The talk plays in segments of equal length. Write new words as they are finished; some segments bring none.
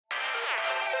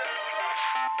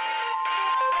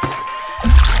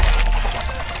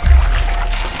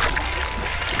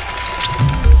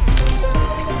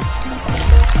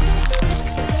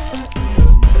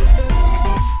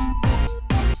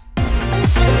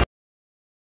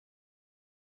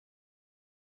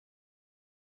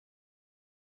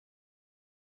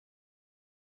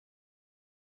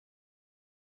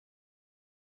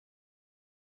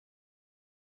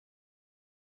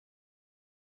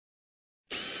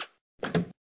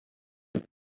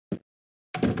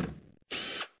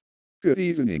Good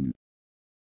evening.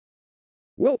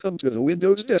 Welcome to the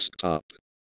Windows desktop.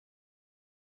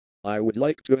 I would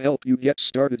like to help you get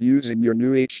started using your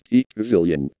new HP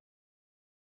Pavilion.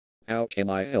 How can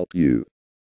I help you?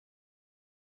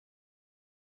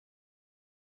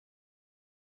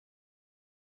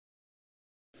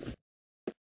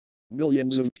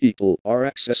 Millions of people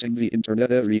are accessing the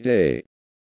internet every day.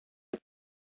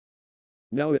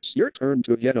 Now it's your turn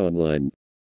to get online.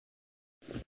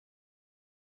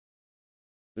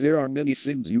 There are many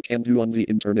things you can do on the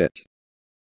internet.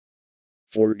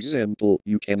 For example,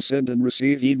 you can send and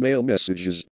receive email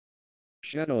messages,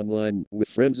 chat online with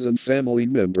friends and family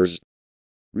members,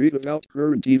 read about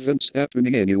current events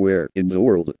happening anywhere in the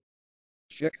world,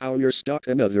 check how your stock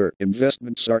and other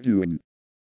investments are doing,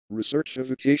 research a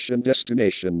vacation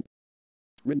destination,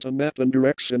 print a map and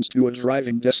directions to a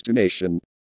driving destination,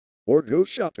 or go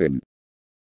shopping.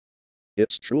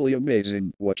 It's truly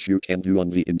amazing what you can do on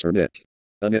the internet,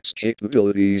 and its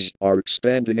capabilities are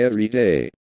expanding every day.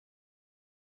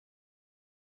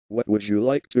 What would you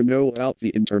like to know about the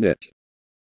internet?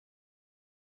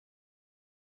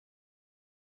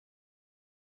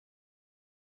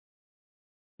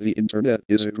 The internet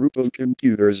is a group of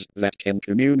computers that can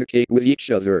communicate with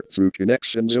each other through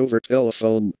connections over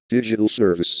telephone, digital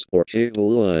service, or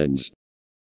cable lines.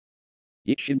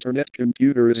 Each internet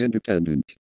computer is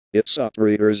independent. Its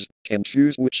operators can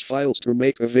choose which files to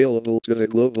make available to the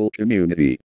global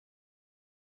community.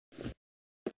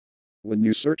 When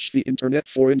you search the internet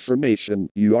for information,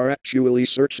 you are actually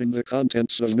searching the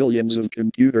contents of millions of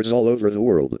computers all over the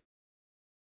world.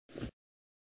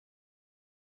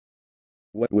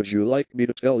 What would you like me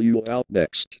to tell you about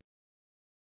next?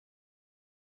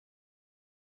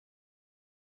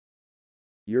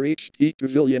 Your HP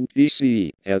Pavilion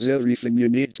PC has everything you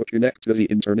need to connect to the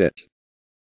internet.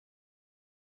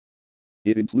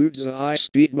 It includes a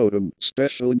high-speed modem,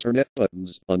 special internet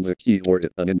buttons on the keyboard,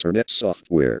 and internet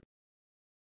software.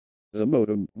 The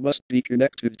modem must be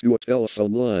connected to a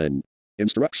telephone line.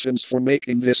 Instructions for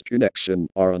making this connection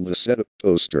are on the setup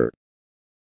poster.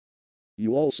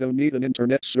 You also need an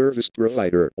Internet Service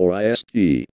Provider, or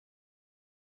ISP.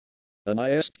 An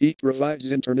ISP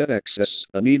provides internet access,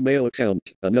 an email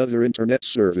account, and other internet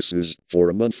services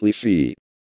for a monthly fee.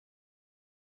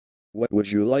 What would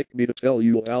you like me to tell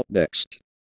you about next?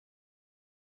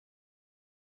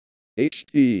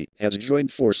 HP has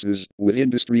joined forces with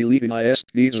industry-leading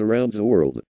ISPs around the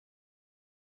world.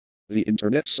 The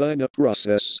Internet sign-up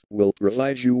process will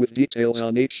provide you with details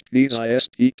on HP's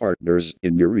ISP partners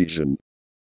in your region.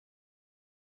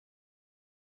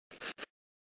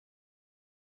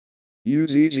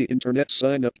 Use Easy Internet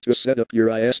Sign-up to set up your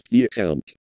ISP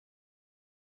account.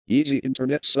 Easy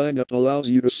Internet Sign-up allows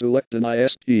you to select an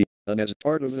ISP, and as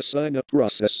part of the sign-up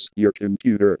process, your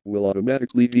computer will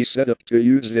automatically be set up to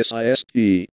use this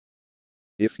ISP.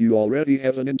 If you already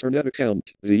have an internet account,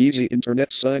 the Easy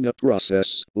Internet Sign-up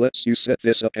process lets you set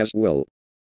this up as well.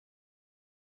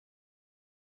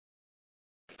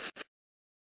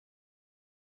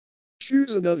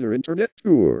 Choose another internet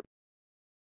tour.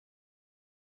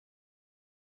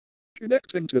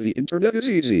 Connecting to the internet is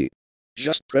easy.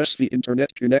 Just press the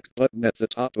Internet Connect button at the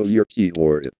top of your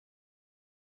keyboard.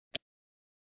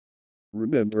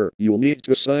 Remember, you'll need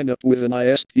to sign up with an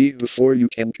ISP before you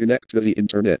can connect to the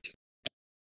internet.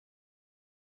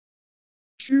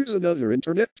 Choose another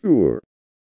internet tour.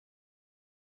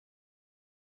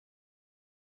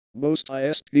 Most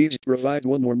ISPs provide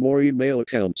one or more email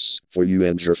accounts for you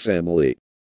and your family.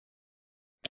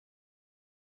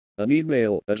 An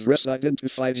email address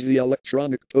identifies the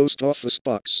electronic post office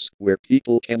box where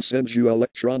people can send you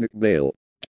electronic mail.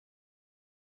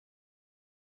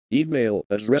 Email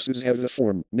addresses have the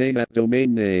form name at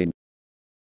domain name.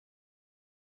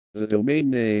 The domain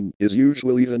name is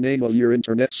usually the name of your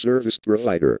internet service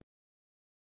provider.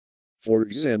 For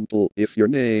example, if your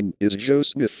name is Joe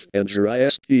Smith and your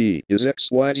ISP is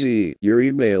XYZ, your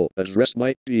email address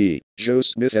might be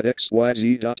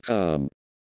joesmith@xyz.com.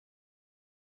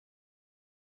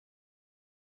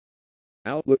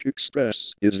 Outlook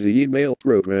Express is the email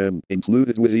program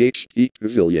included with the HP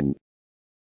Pavilion.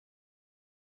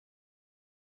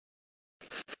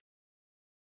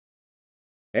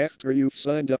 After you've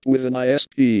signed up with an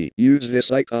ISP, use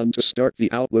this icon to start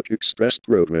the Outlook Express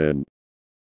program.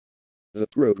 The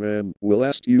program will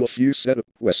ask you a few set of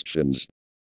questions,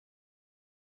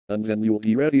 and then you'll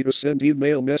be ready to send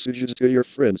email messages to your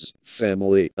friends,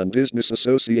 family, and business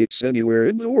associates anywhere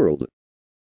in the world.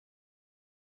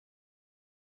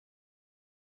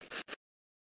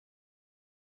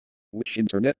 Which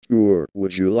internet tour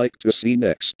would you like to see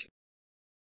next?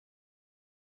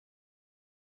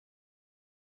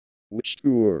 Which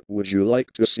tour would you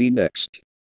like to see next?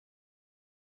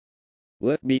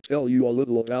 Let me tell you a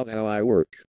little about how I work.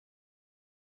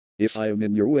 If I am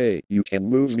in your way, you can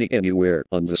move me anywhere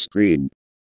on the screen.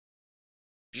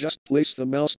 Just place the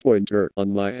mouse pointer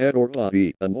on my head or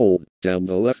body and hold down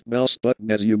the left mouse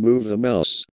button as you move the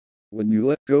mouse. When you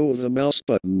let go of the mouse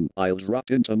button, I'll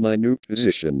drop into my new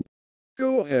position.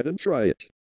 Go ahead and try it.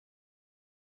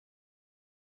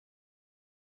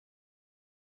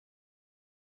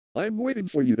 I'm waiting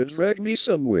for you to drag me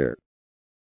somewhere.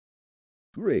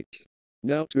 Great.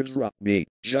 Now to drop me,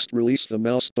 just release the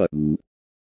mouse button.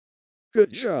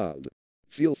 Good job.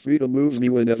 Feel free to move me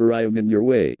whenever I am in your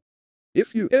way.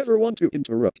 If you ever want to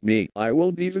interrupt me, I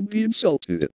won't even be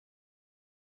insulted.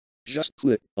 Just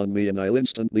click on me and I'll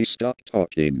instantly stop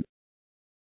talking.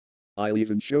 I'll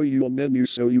even show you a menu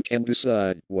so you can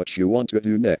decide what you want to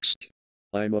do next.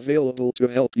 I'm available to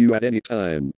help you at any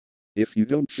time. If you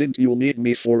don't think you'll need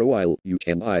me for a while, you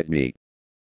can hide me.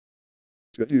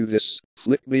 To do this,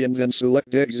 click me and then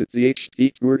select Exit the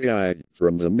HP Tour Guide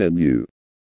from the menu.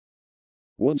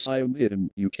 Once I am hidden,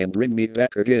 you can bring me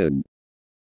back again.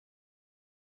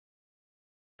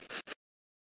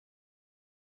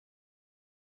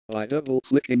 By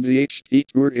double-clicking the HP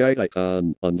Tour Guide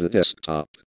icon on the desktop.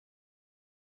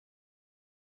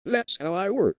 That's how I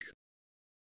work.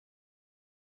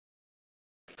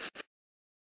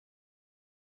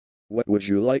 What would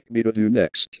you like me to do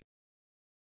next?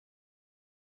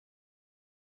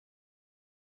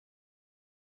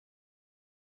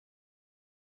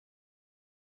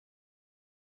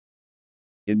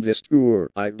 In this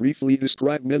tour, I briefly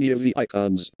describe many of the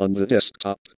icons on the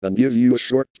desktop and give you a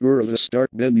short tour of the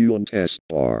Start menu on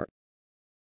taskbar.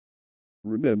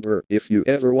 Remember, if you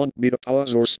ever want me to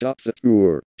pause or stop the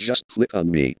tour, just click on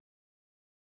me.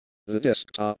 The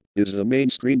desktop is the main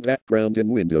screen background in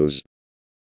Windows.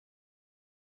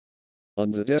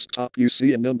 On the desktop you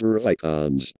see a number of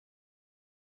icons.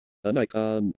 An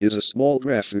icon is a small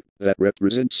graphic that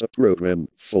represents a program,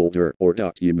 folder, or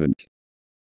document.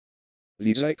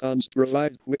 These icons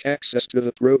provide quick access to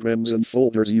the programs and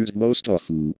folders used most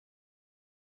often.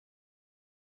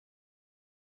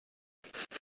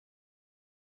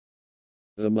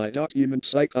 The My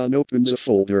Documents icon opens a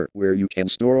folder where you can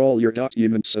store all your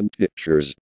documents and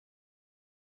pictures.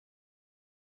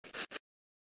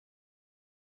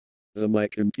 The My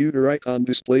Computer icon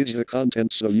displays the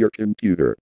contents of your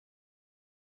computer.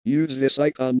 Use this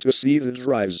icon to see the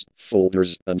drives,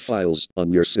 folders, and files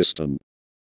on your system.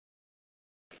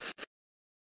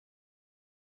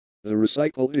 The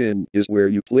Recycle bin is where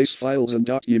you place files and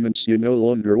documents you no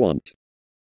longer want.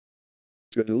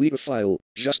 To delete a file,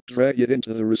 just drag it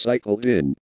into the Recycle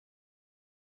bin.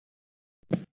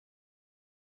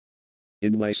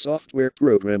 In My Software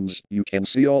Programs, you can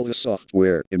see all the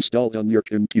software installed on your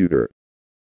computer.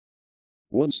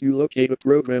 Once you locate a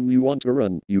program you want to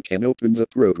run, you can open the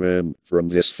program from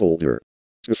this folder.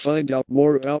 To find out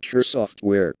more about your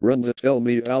software, run the Tell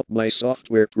Me About My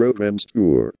Software Programs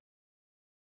tour.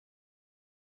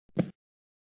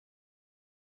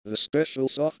 The Special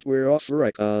Software Offer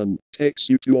icon takes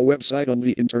you to a website on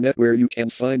the internet where you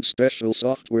can find special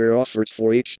software offers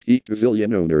for HP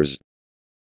Pavilion owners.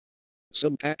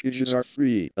 Some packages are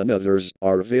free and others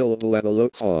are available at a low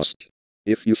cost.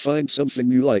 If you find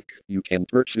something you like, you can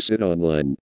purchase it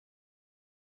online.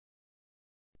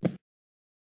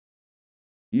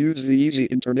 Use the Easy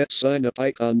Internet Sign Up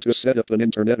icon to set up an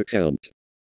internet account.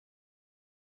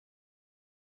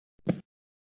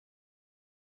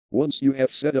 Once you have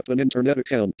set up an internet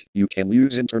account, you can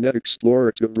use Internet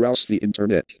Explorer to browse the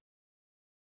internet.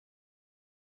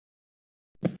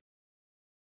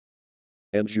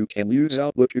 And you can use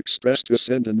Outlook Express to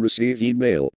send and receive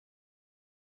email.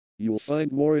 You'll find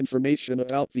more information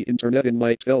about the internet in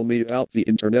my Tell Me About the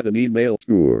Internet and Email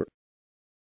tour.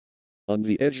 On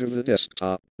the edge of the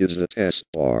desktop is the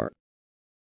taskbar.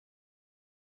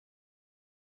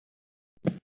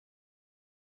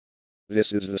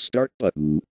 This is the Start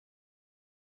button.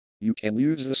 You can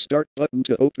use the Start button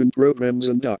to open programs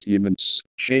and documents,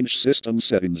 change system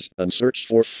settings, and search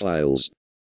for files.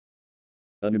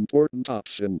 An important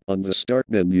option on the Start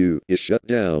menu is Shut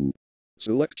Down.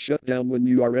 Select Shutdown when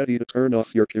you are ready to turn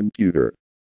off your computer.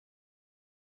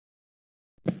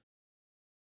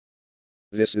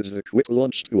 This is the Quick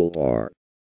Launch toolbar.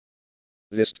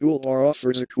 This toolbar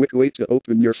offers a quick way to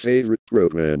open your favorite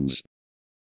programs.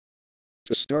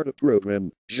 To start a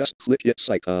program, just click its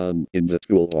icon in the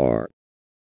toolbar.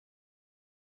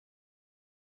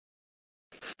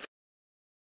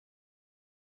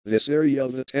 This area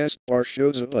of the taskbar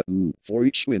shows a button for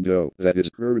each window that is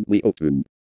currently open.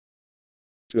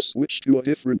 To switch to a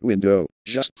different window,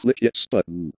 just click its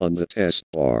button on the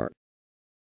taskbar.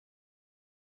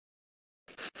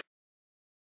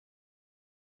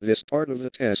 This part of the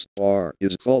taskbar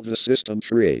is called the system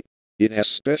tray. It has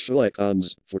special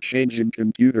icons for changing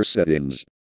computer settings.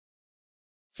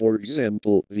 For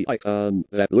example, the icon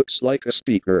that looks like a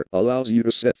speaker allows you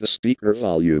to set the speaker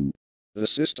volume. The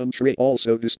system tray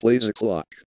also displays a clock.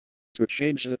 To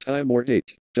change the time or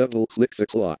date, double-click the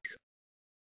clock.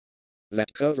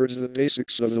 That covers the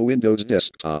basics of the Windows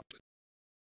desktop.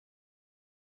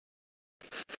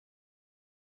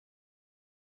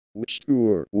 Which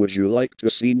tour would you like to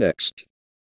see next?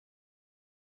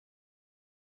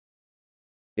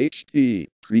 HP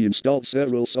pre-installed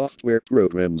several software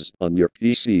programs on your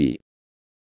PC.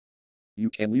 You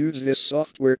can use this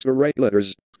software to write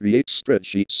letters, create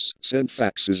spreadsheets, send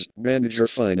faxes, manage your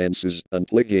finances, and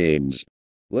play games.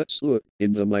 Let's look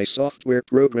in the My Software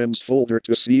Programs folder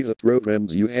to see the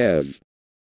programs you have.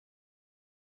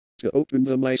 To open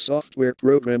the My Software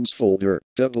Programs folder,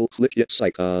 double-click its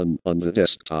icon on the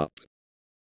desktop.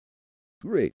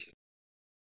 Great!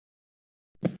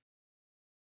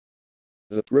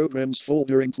 The Programs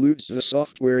folder includes the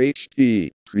software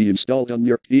HP pre-installed on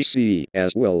your PC,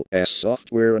 as well as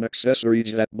software and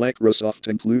accessories that Microsoft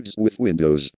includes with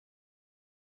Windows.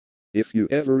 If you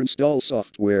ever install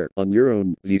software on your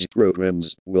own, these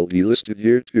programs will be listed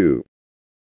here too.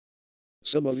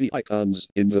 Some of the icons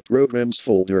in the Programs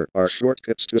folder are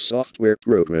shortcuts to software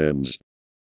programs.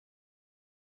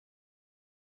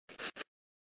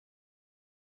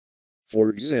 For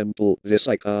example, this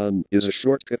icon is a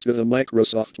shortcut to the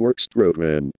Microsoft Works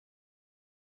program.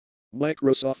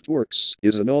 Microsoft Works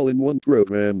is an all-in-one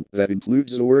program that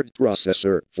includes a word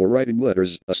processor for writing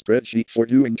letters, a spreadsheet for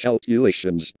doing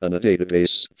calculations, and a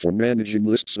database for managing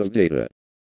lists of data.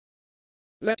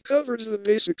 That covers the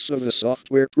basics of the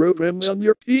software programs on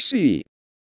your PC.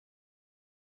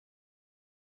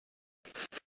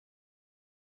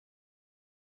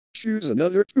 Choose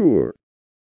another tour.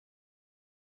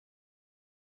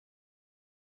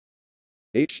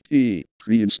 HP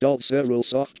pre-installed several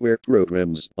software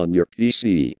programs on your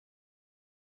PC.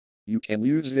 You can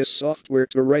use this software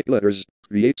to write letters,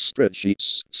 create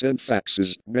spreadsheets, send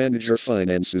faxes, manage your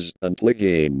finances, and play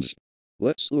games.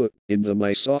 Let's look in the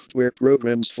My Software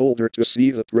Programs folder to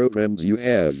see the programs you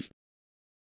have.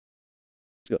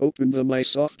 To open the My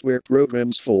Software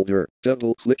Programs folder,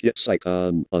 double-click its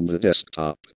icon on the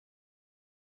desktop.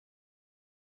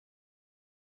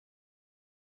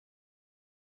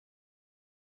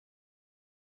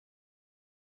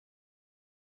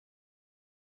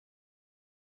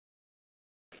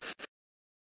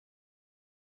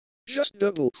 Just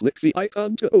double-click the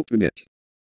icon to open it.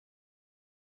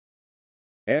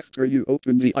 After you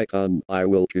open the icon, I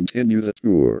will continue the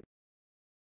tour.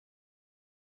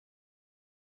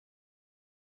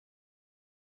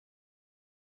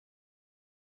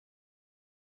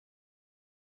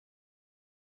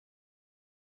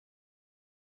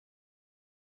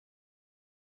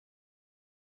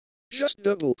 Just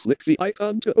double-click the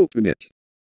icon to open it.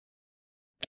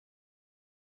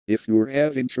 If you're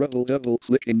having trouble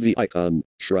double-clicking the icon,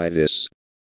 try this.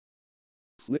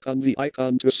 Click on the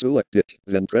icon to select it,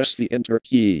 then press the Enter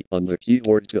key on the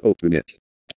keyboard to open it.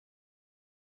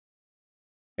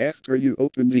 After you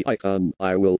open the icon,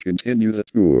 I will continue the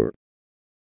tour.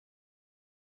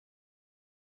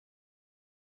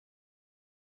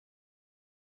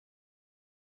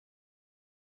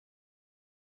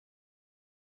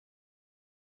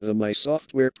 The My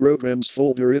Software Programs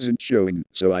folder isn't showing,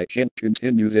 so I can't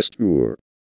continue this tour.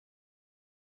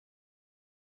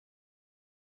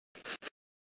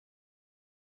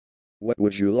 What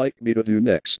would you like me to do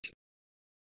next?